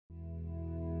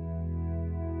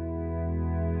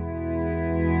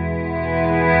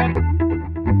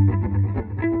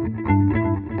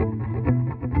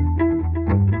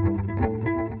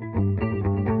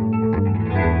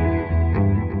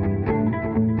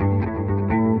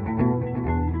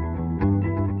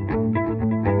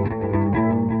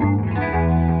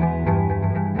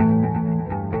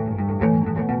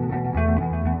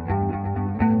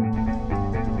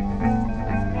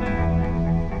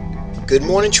Good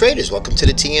morning, traders. Welcome to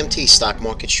the TMT stock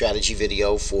market strategy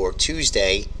video for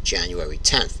Tuesday, January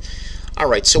 10th. All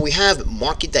right, so we have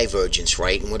market divergence,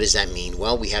 right? And what does that mean?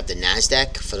 Well, we have the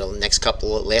Nasdaq for the last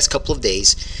couple of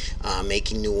days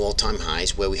making new all-time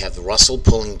highs, where we have the Russell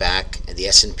pulling back and the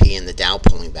S&P and the Dow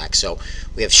pulling back. So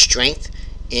we have strength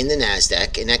in the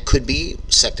Nasdaq, and that could be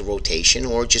sector rotation,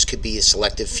 or it just could be a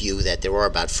selective few that there are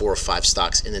about 4 or 5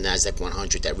 stocks in the Nasdaq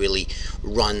 100 that really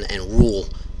run and rule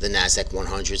the Nasdaq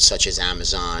 100, such as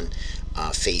Amazon,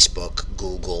 Facebook,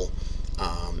 Google,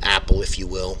 Apple, if you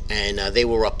will, and they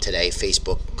were up today.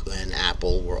 Facebook and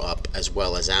Apple were up, as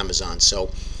well as Amazon.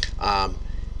 So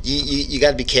you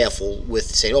got to be careful with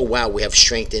saying, oh wow, we have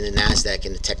strength in the Nasdaq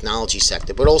in the technology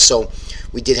sector, but also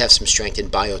we did have some strength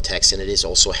in biotechs, and it is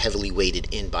also heavily weighted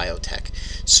in biotech.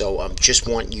 So just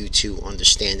want you to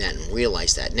understand that and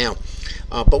realize that. Now,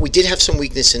 but we did have some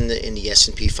weakness in the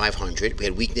S&P 500. We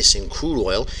had weakness in crude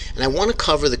oil, and I want to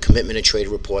cover the commitment of trader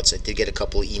reports. I did get a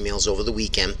couple of emails over the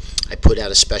weekend. I put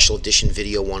out a special edition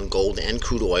video on gold and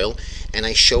crude oil, and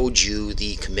I showed you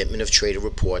the commitment of trader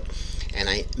report, and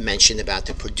I mentioned about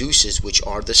the producers, which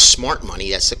are the smart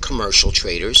money, that's the commercial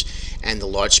traders, and the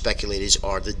large speculators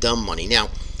are the dumb money. Now,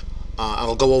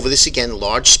 I'll go over this again.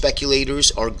 Large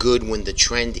speculators are good when the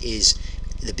trend is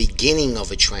the beginning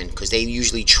of a trend, because they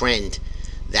usually trend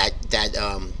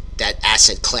that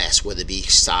asset class, whether it be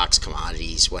stocks,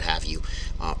 commodities, what have you,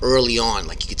 early on,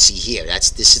 like you can see here.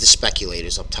 This is the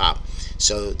speculators up top.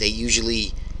 So they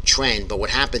usually trend, but what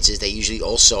happens is they usually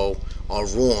also are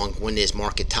wrong when there's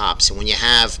market tops. And when you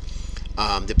have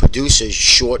the producers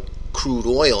short crude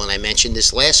oil, and I mentioned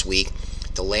this last week,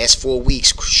 the last 4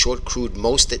 weeks short crude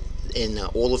most in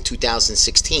all of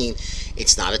 2016.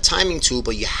 It's not a timing tool,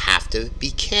 but you have to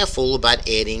be careful about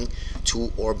adding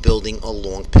to or building a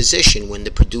long position when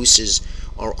the producers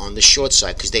are on the short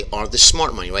side, because they are the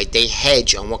smart money, right? They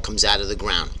hedge on what comes out of the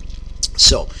ground.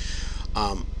 So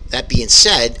that being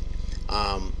said,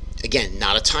 again,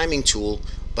 not a timing tool,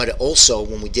 but also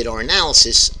when we did our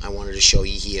analysis, I wanted to show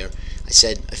you here. I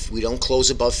said if we don't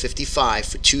close above 55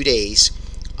 for 2 days,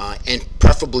 and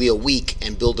preferably a week,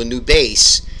 and build a new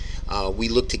base, we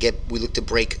look to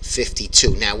break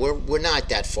 52. Now we're not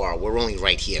that far. We're only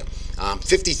right here.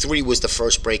 53 was the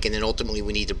first break, and then ultimately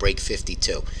we need to break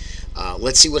 52.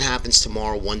 Let's see what happens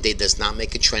tomorrow. One day does not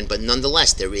make a trend, but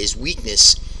nonetheless there is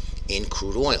weakness in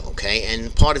crude oil. Okay,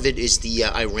 and part of it is the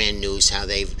Iran news, how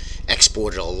they've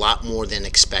exported a lot more than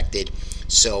expected.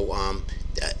 So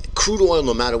crude oil,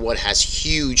 no matter what, has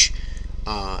huge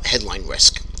headline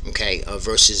risk. Okay,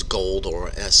 versus gold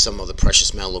or some other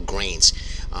precious metal or grains.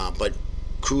 But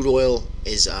crude oil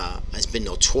has been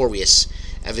notorious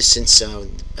ever since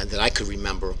that I could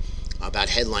remember about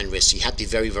headline risk. You have to be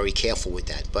very, very careful with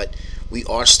that. But we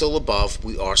are still above.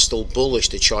 We are still bullish.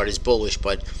 The chart is bullish.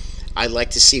 But I'd like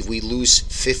to see if we lose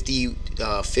 52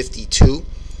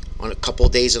 on a couple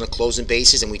of days on a closing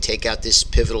basis, and we take out this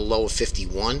pivotal low of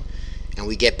 51, and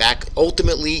we get back.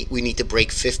 Ultimately, we need to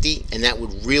break 50, and that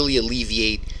would really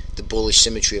alleviate the bullish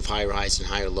symmetry of higher highs and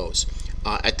higher lows.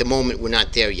 At the moment, we're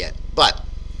not there yet. But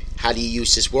how do you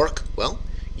use this work? Well,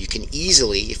 you can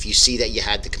easily, if you see that you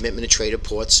had the commitment of trade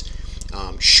reports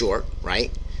short,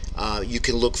 right? You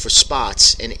can look for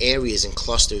spots and areas and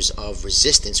clusters of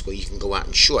resistance where you can go out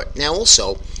and short. Now,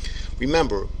 also,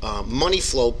 remember, money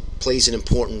flow plays an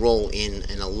important role in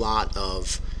a lot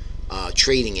of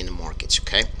trading in the markets,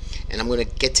 okay? And I'm going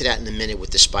to get to that in a minute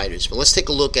with the spiders. But let's take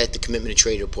a look at the commitment of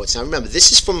trade reports. Now, remember,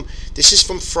 this is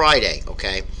from Friday,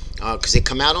 okay? Because they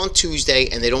come out on Tuesday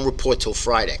and they don't report till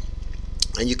Friday.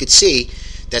 And you could see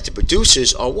that the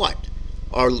producers are what?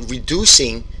 Are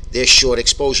reducing their short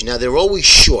exposure. Now, they're always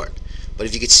short, but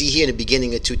if you could see here in the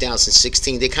beginning of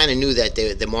 2016, they kind of knew that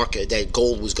the market, that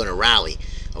gold was going to rally,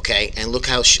 okay? And look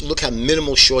how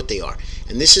minimal short they are.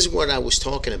 And this is what I was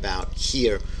talking about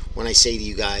here when I say to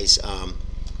you guys,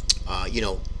 you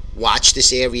know, watch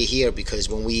this area here, because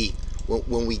when we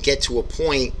get to a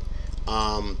point,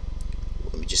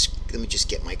 let me just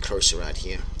get my cursor out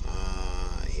here.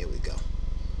 Here we go.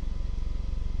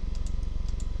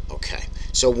 Okay,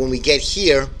 so when we get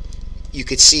here, you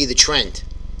could see the trend.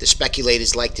 The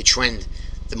speculators like to trend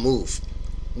the move,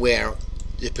 where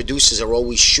the producers are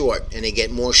always short, and they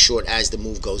get more short as the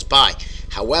move goes by.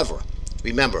 However,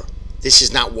 remember, this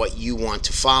is not what you want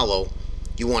to follow.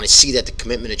 You want to see that the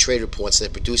commitment of trade reports, that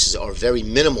the producers are very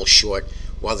minimal short,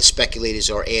 while the speculators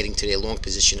are adding to their long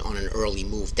position on an early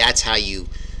move. That's how you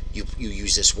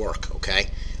use this work, okay?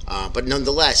 But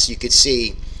nonetheless, you could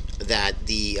see that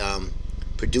the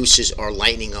producers are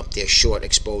lightening up their short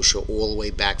exposure all the way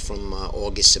back from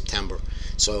August, September.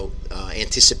 So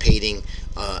anticipating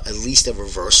at least a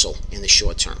reversal in the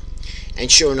short term.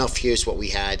 And sure enough, here's what we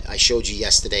had. I showed you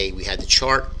yesterday. We had the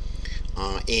chart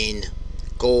in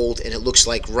gold, and it looks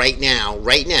like right now,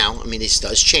 I mean, this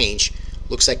does change,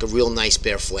 looks like a real nice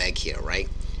bear flag here, right?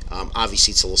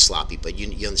 Obviously it's a little sloppy, but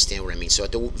you understand what I mean. So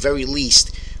at the very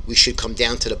least, we should come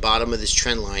down to the bottom of this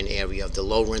trend line area of the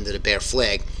lower end of the bear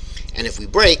flag, and if we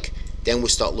break, then we'll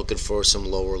start looking for some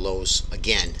lower lows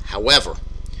again. However,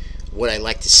 what I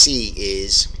like to see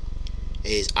is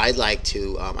I'd like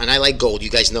to, and I like gold, you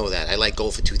guys know that, I like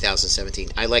gold for 2017,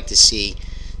 I like to see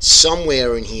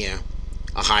somewhere in here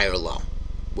a higher low,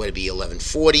 whether it be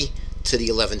 1140 to the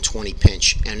 1120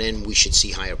 pinch, and then we should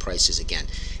see higher prices again.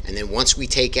 And then once we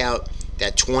take out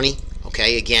that 20,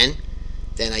 okay, again,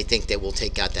 then I think that we'll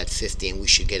take out that 50, and we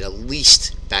should get at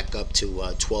least back up to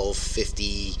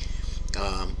 1250,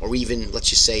 or even, let's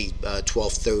just say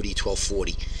 1230,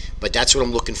 1240. But that's what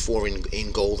I'm looking for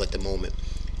in gold at the moment.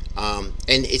 And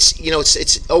it's, you know,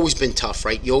 it's always been tough,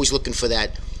 right? You're always looking for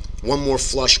that one more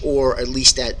flush, or at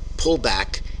least that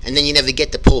pullback, and then you never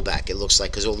get the pullback, it looks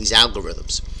like, because all these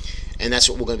algorithms. And that's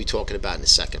what we're going to be talking about in a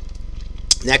second.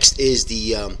 Next is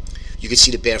the, you can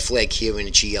see the bear flag here in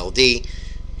the GLD,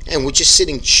 and we're just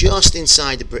sitting just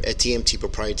inside the TMT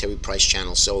proprietary price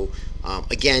channel. So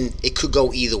again, it could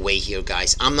go either way here,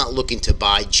 guys. I'm not looking to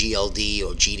buy GLD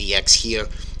or GDX here.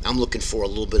 I'm looking for a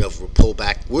little bit of a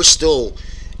pullback. We're still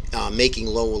making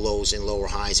lower lows and lower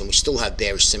highs, and we still have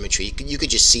bearish symmetry. You could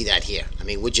just see that here. I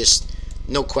mean, we're just,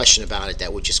 no question about it,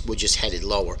 that we're just headed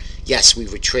lower. Yes, we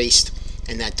retraced,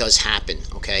 and that does happen,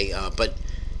 okay? But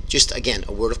just, again,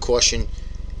 a word of caution,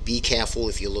 be careful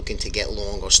if you're looking to get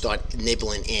long or start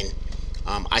nibbling in.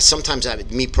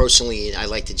 Me personally, I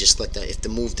like to just let if the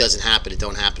move doesn't happen, it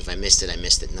don't happen. If I missed it, I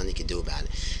missed it. Nothing you can do about it.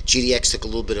 GDX took a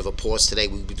little bit of a pause today.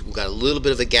 We got a little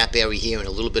bit of a gap area here and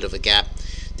a little bit of a gap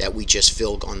that we just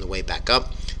filled on the way back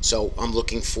up. So I'm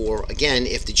looking for, again,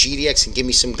 if the GDX can give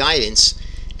me some guidance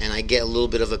and I get a little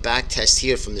bit of a back test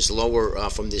here from this lower,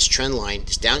 from this trend line,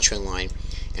 this downtrend line,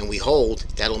 and we hold,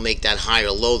 that'll make that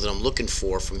higher low that I'm looking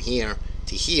for from here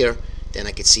to here, then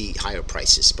I could see higher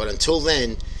prices. But until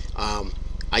then,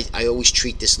 I always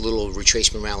treat this little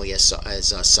retracement rally as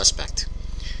a suspect.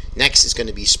 Next is going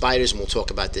to be spiders, and we'll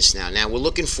talk about this now. Now, I'm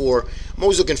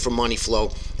always looking for money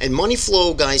flow. And money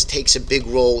flow, guys, takes a big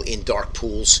role in dark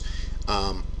pools.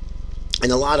 And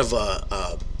a lot of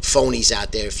phonies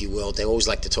out there, if you will, they always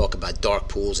like to talk about dark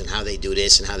pools and how they do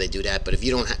this and how they do that. But if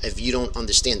you don't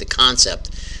understand the concept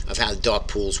of how dark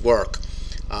pools work,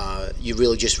 you're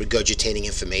really just regurgitating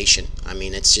information. I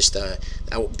mean, it's just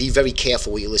be very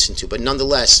careful what you listen to. But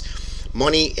nonetheless,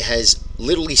 money has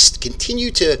literally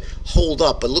continued to hold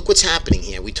up. But look what's happening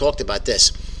here. We talked about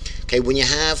this. Okay, when you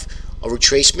have a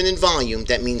retracement in volume,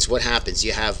 that means what happens?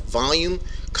 You have volume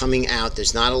coming out.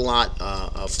 There's not a lot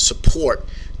of support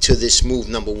to this move,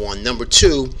 number one. Number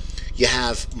two, you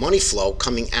have money flow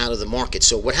coming out of the market.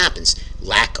 So what happens?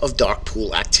 Lack of dark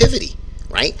pool activity,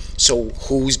 right? So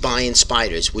who's buying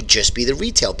spiders? Would just be the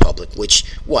retail public, which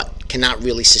cannot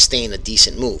really sustain a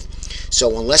decent move.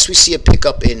 So unless we see a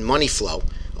pickup in money flow,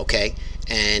 okay,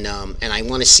 and I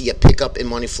want to see a pickup in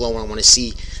money flow, and I want to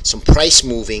see some price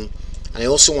moving, and I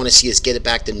also want to see us get it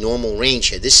back to normal range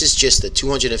here. This is just the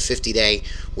 250-day,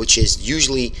 which is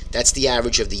usually, that's the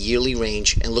average of the yearly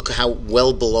range, and look at how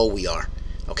well below we are.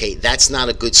 Okay, that's not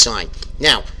a good sign.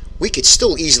 Now, we could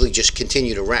still easily just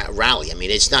continue to rally. I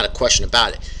mean, it's not a question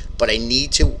about it. But I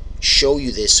need to show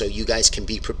you this so you guys can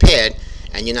be prepared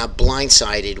and you're not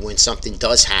blindsided when something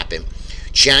does happen.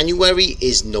 January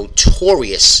is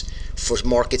notorious for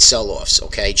market sell-offs,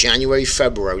 okay? January,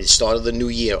 February, the start of the new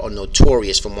year, are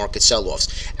notorious for market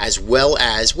sell-offs, as well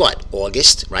as what?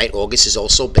 August, right? August is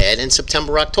also bad, and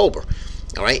September, October,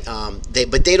 all right?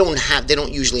 But they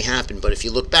don't usually happen. But if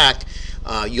you look back,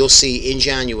 you'll see in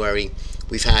January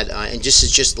we've had, and this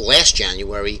is just last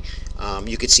January,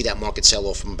 you could see that market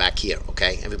sell-off from back here,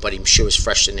 okay? Everybody, I'm sure, is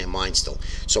fresh in their mind still.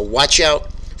 So watch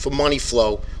out for money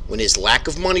flow. When there's lack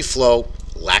of money flow,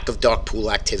 lack of dark pool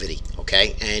activity,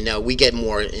 okay? And we get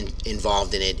more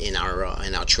involved in it in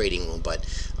our trading room. But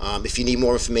if you need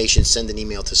more information, send an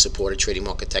email to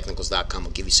support@tradingmarkettechnicals.com.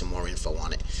 I'll give you some more info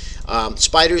on it.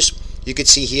 Spiders, you could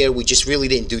see here, we just really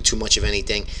didn't do too much of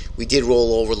anything. We did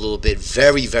roll over a little bit,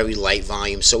 very, very light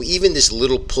volume. So even this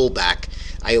little pullback,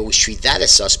 I always treat that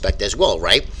as suspect as well,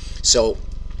 right? So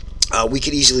we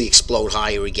could easily explode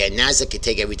higher again. NASDAQ could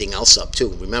take everything else up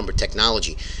too. Remember,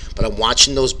 technology. But I'm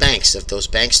watching those banks. If those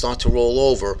banks start to roll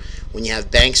over, when you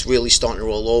have banks really starting to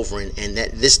roll over, and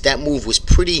that move was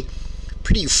pretty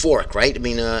euphoric, right? I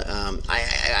mean,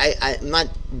 I'm not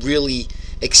really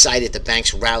excited the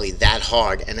banks rally that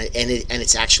hard, and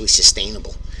it's actually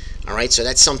sustainable. All right, so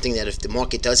that's something that if the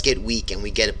market does get weak and we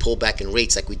get a pullback in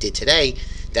rates like we did today,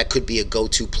 that could be a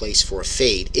go-to place for a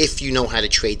fade if you know how to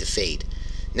trade the fade.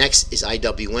 Next is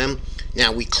IWM.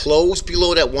 Now we close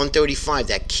below that 135,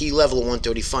 that key level of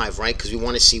 135, right? Because we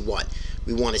want to see what?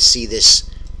 We want to see this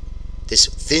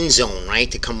thin zone, right,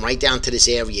 to come right down to this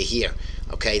area here.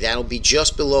 Okay, that'll be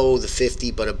just below the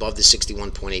 50, but above the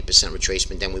 61.8%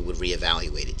 retracement. Then we would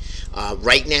reevaluate it.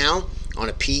 Right now, on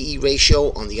a PE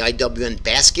ratio on the IWM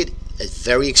basket, it's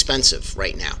very expensive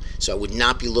right now. So I would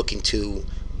not be looking to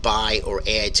buy or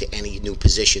add to any new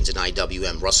positions in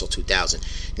IWM, Russell 2000.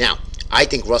 Now, I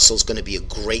think Russell's going to be a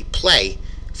great play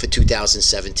for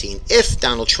 2017 if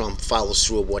Donald Trump follows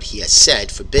through with what he has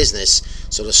said for business.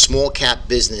 So the small cap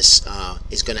business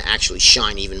is going to actually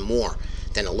shine even more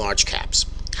than the large caps.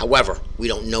 However, we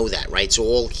don't know that, right? It's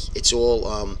all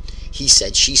he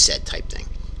said, she said type thing.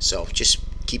 So just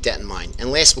keep that in mind.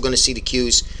 And last, we're going to see the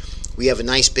Qs. We have a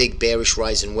nice big bearish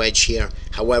rise and wedge here.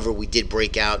 However, we did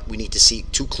break out. We need to see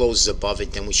 2 closes above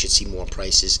it, then we should see more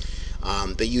prices.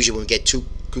 But usually when we get two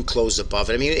closes above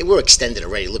it, I mean, we're extended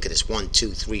already. Look at this, 1,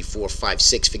 2, 3, 4, 5,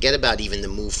 6. Forget about even the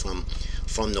move from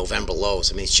November lows.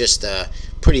 I mean, it's just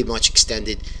pretty much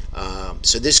extended.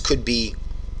 So this could be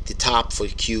the top for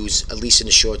Qs, at least in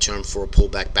the short term, for a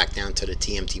pullback back down to the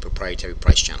TMT proprietary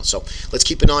price channel. So let's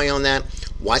keep an eye on that.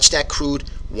 Watch that crude,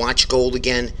 watch gold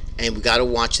again, and we got to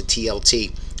watch the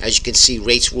TLT. As you can see,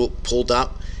 rates pulled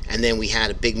up, and then we had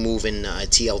a big move in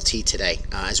TLT today,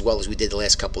 as well as we did the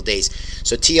last couple of days.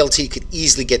 So TLT could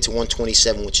easily get to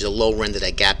 127, which is a low end of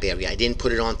that gap area. I didn't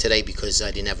put it on today because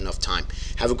I didn't have enough time.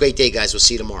 Have a great day, guys. We'll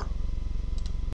see you tomorrow.